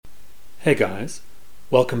Hey guys,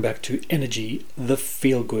 welcome back to NRG, the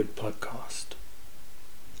Feel Good podcast.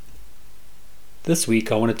 This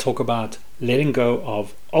week I want to talk about letting go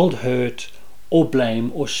of old hurt or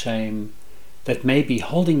blame or shame that may be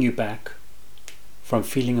holding you back from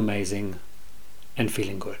feeling amazing and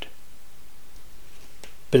feeling good.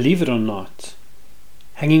 Believe it or not,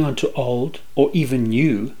 hanging on to old or even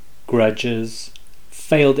new grudges,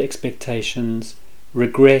 failed expectations,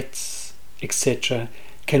 regrets, etc.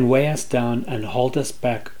 can weigh us down and hold us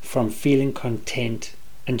back from feeling content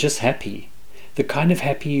and just happy. The kind of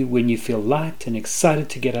happy when you feel light and excited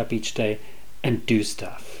to get up each day and do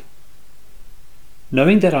stuff.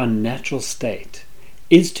 Knowing that our natural state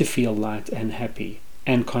is to feel light and happy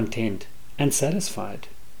and content and satisfied.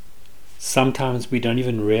 Sometimes we don't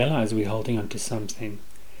even realize we're holding on to something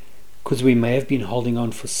because we may have been holding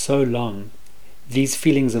on for so long. These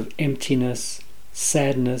feelings of emptiness,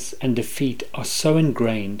 sadness and defeat are so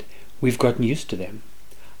ingrained we've gotten used to them.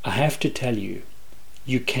 I have to tell you,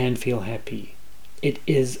 you can feel happy. It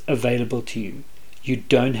is available to you. You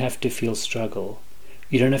don't have to feel struggle.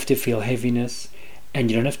 You don't have to feel heaviness,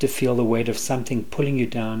 and you don't have to feel the weight of something pulling you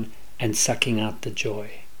down and sucking out the joy.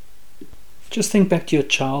 Just think back to your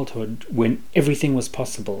childhood when everything was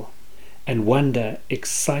possible, and wonder,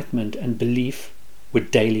 excitement and belief were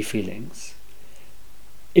daily feelings.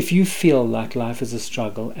 If you feel like life is a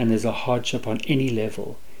struggle and there's a hardship on any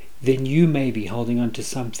level, then you may be holding on to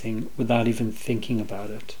something without even thinking about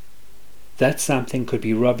it. That something could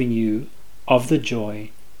be robbing you of the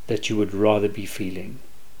joy that you would rather be feeling.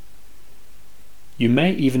 You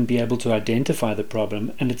may even be able to identify the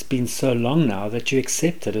problem, and it's been so long now that you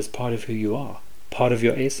accept it as part of who you are, part of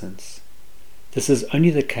your essence. This is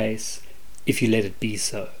only the case if you let it be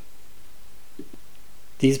so.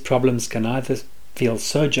 These problems can either feel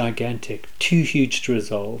so gigantic, too huge to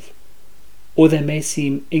resolve, or they may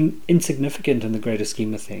seem insignificant in the greater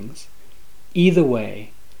scheme of things. Either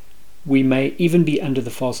way, we may even be under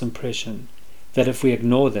the false impression that if we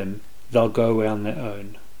ignore them, they'll go away on their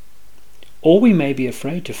own. Or we may be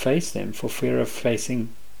afraid to face them for fear of facing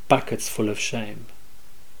buckets full of shame.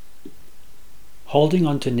 Holding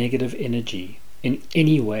on to negative energy in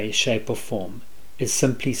any way, shape or form is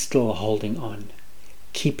simply still holding on.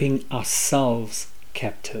 Keeping ourselves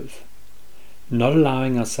captive, not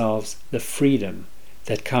allowing ourselves the freedom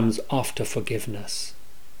that comes after forgiveness.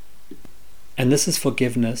 And this is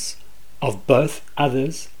forgiveness of both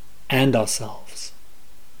others and ourselves.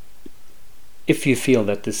 If you feel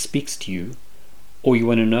that this speaks to you, or you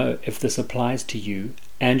want to know if this applies to you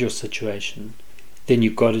and your situation, then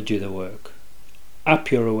you've got to do the work.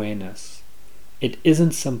 Up your awareness. It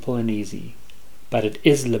isn't simple and easy, but it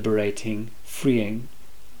is liberating, freeing,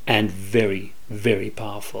 and very, very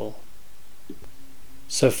powerful.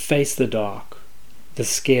 So face the dark, the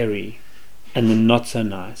scary, and the not so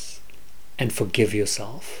nice, and forgive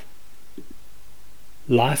yourself.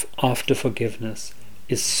 Life after forgiveness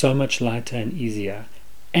is so much lighter and easier,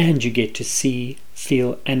 and you get to see,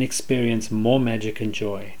 feel, and experience more magic and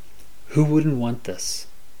joy. Who wouldn't want this?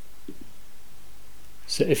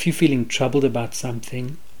 So if you're feeling troubled about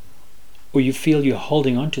something, or you feel you're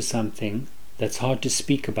holding on to something that's hard to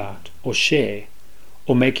speak about or share,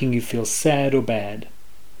 or making you feel sad or bad,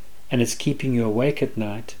 and it's keeping you awake at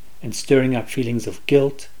night and stirring up feelings of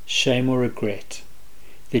guilt, shame or regret,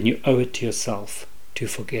 then you owe it to yourself to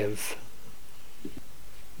forgive.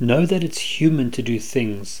 Know that it's human to do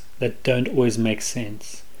things that don't always make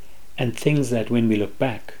sense, and things that when we look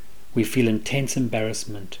back, we feel intense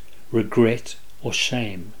embarrassment, regret or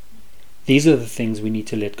shame. These are the things we need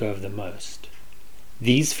to let go of the most.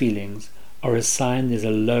 These feelings are a sign there's a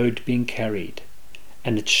load being carried,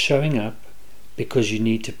 and it's showing up because you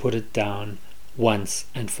need to put it down once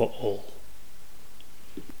and for all.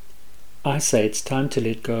 I say it's time to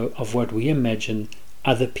let go of what we imagine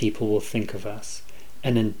other people will think of us,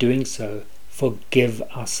 and in doing so, forgive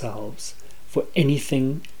ourselves for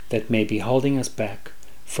anything that may be holding us back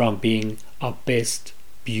from being our best,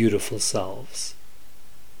 beautiful selves.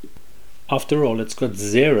 After all, it's got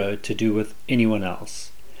zero to do with anyone else.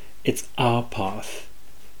 It's our path,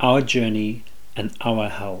 our journey, and our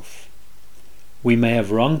health. We may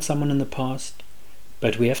have wronged someone in the past,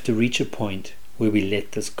 but we have to reach a point where we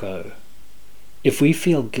let this go. If we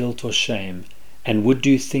feel guilt or shame and would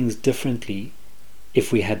do things differently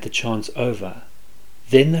if we had the chance over,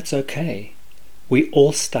 then that's okay. We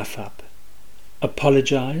all stuff up.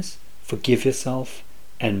 Apologize, forgive yourself,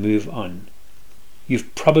 and move on.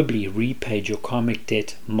 You've probably repaid your karmic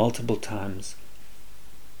debt multiple times,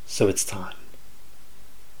 so it's time.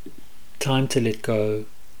 Time to let go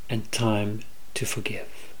and time to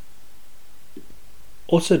forgive.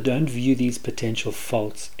 Also, don't view these potential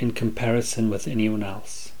faults in comparison with anyone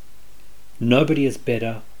else. Nobody is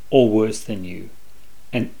better or worse than you,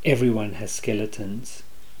 and everyone has skeletons.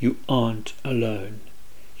 You aren't alone.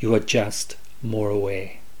 You are just more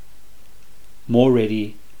aware, more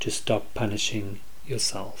ready to stop punishing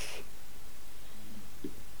yourself.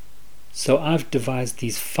 So I've devised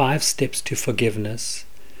these 5 steps to forgiveness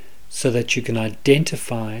so that you can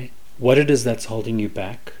identify what it is that's holding you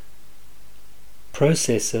back,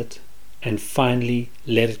 process it, and finally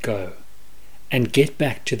let it go, and get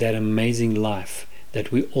back to that amazing life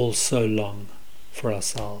that we all so long for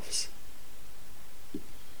ourselves.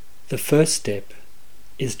 The first step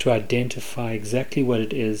is to identify exactly what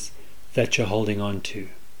it is that you're holding on to.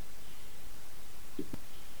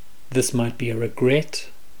 This might be a regret,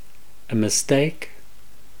 a mistake,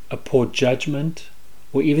 a poor judgment,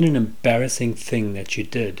 or even an embarrassing thing that you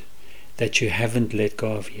did that you haven't let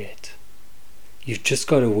go of yet. You've just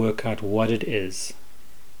got to work out what it is.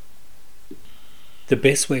 The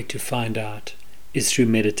best way to find out is through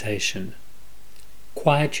meditation.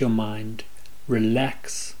 Quiet your mind,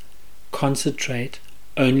 relax, concentrate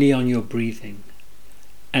only on your breathing,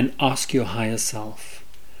 and ask your higher self,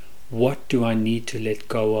 what do I need to let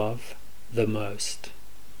go of the most?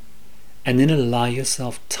 And then allow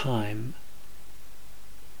yourself time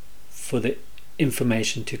for the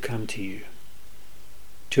information to come to you,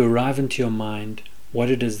 to arrive into your mind what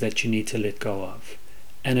it is that you need to let go of.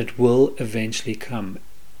 And it will eventually come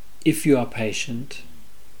if you are patient.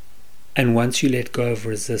 And once you let go of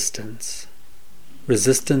resistance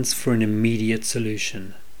for an immediate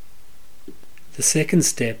solution. The second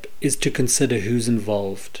step is to consider who's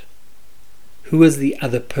involved. Who is the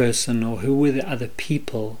other person, or who were the other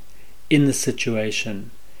people in the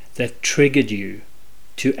situation that triggered you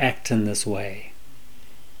to act in this way?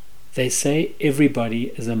 They say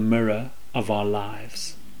everybody is a mirror of our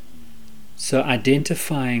lives. So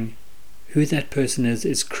identifying who that person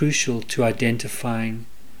is crucial to identifying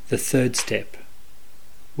the third step,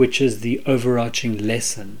 which is the overarching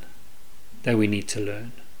lesson that we need to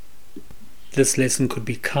learn. This lesson could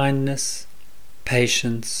be kindness,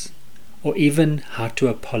 patience, or even how to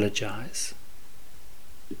apologize.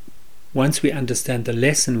 Once we understand the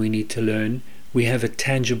lesson we need to learn, we have a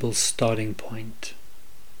tangible starting point.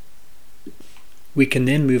 We can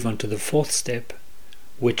then move on to the fourth step,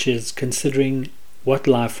 which is considering what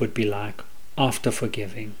life would be like after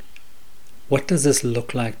forgiving. What does this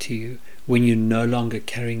look like to you when you're no longer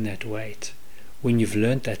carrying that weight, when you've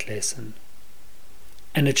learned that lesson?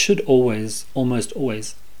 And it should almost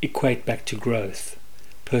always, equate back to growth,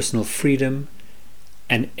 personal freedom,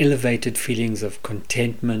 and elevated feelings of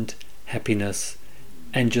contentment, happiness,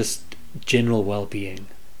 and just general well-being.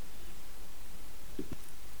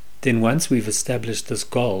 Then once we've established this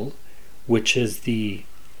goal, which is the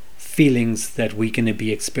feelings that we're going to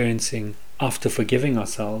be experiencing after forgiving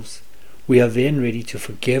ourselves, we are then ready to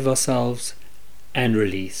forgive ourselves and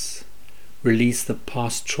release. Release the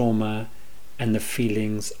past trauma and the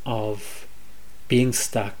feelings of being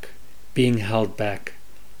stuck, being held back,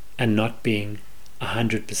 and not being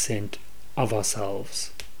 100% of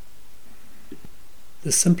ourselves.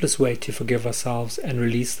 The simplest way to forgive ourselves and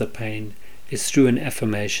release the pain is through an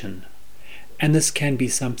affirmation. And this can be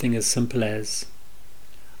something as simple as,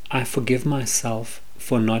 I forgive myself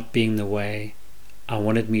for not being the way I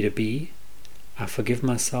wanted me to be. I forgive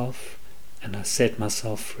myself and I set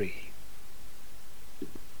myself free.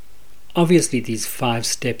 Obviously, these 5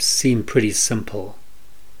 steps seem pretty simple,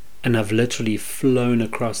 and I've literally flown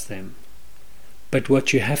across them. But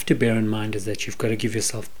what you have to bear in mind is that you've got to give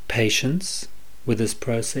yourself patience with this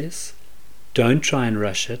process. Don't try and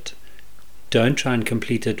rush it. Don't try and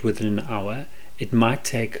complete it within an hour. It might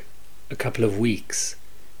take a couple of weeks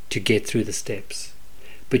to get through the steps.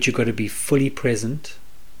 But you've got to be fully present.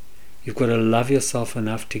 You've got to love yourself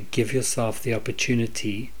enough to give yourself the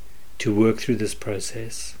opportunity to work through this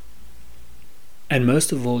process. And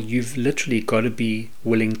most of all, you've literally got to be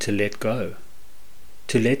willing to let go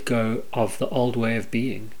of the old way of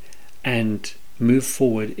being and move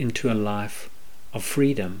forward into a life of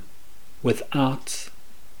freedom without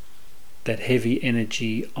that heavy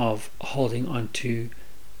energy of holding on to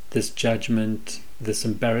this judgment, this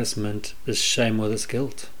embarrassment, this shame, or this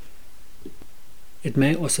guilt. It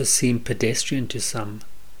may also seem pedestrian to some,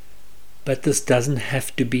 but this doesn't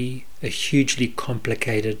have to be a hugely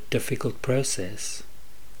complicated, difficult process.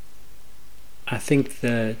 I think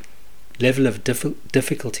the level of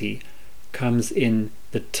difficulty comes in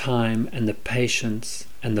the time and the patience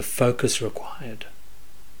and the focus required.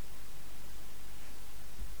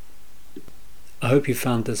 I hope you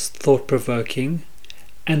found this thought-provoking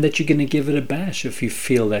and that you're going to give it a bash if you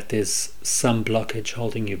feel that there's some blockage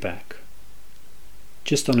holding you back.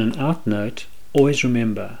 Just on an out note, always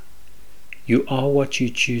remember, you are what you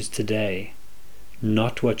choose today,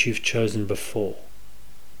 not what you've chosen before.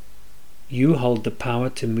 You hold the power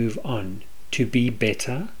to move on, to be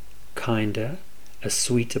better, kinder, a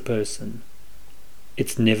sweeter person.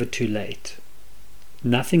 It's never too late.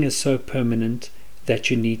 Nothing is so permanent that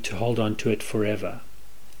you need to hold on to it forever.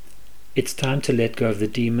 It's time to let go of the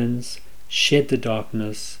demons, shed the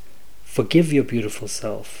darkness, forgive your beautiful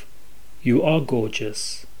self. You are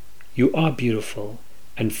gorgeous, you are beautiful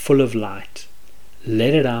and full of light.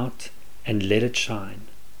 Let it out and let it shine.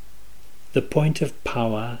 The point of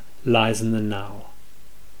power lies in the now.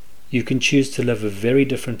 You can choose to live a very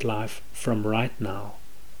different life from right now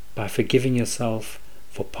by forgiving yourself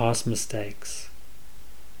for past mistakes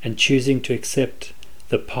and choosing to accept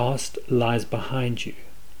the past lies behind you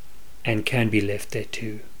and can be left there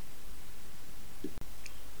too.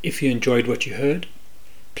 If you enjoyed what you heard,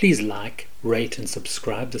 please like, rate and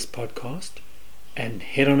subscribe this podcast and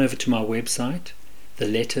head on over to my website, the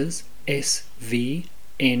letters svnrg.co.uk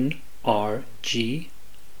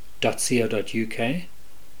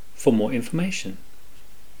for more information.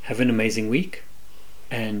 Have an amazing week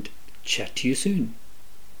and chat to you soon.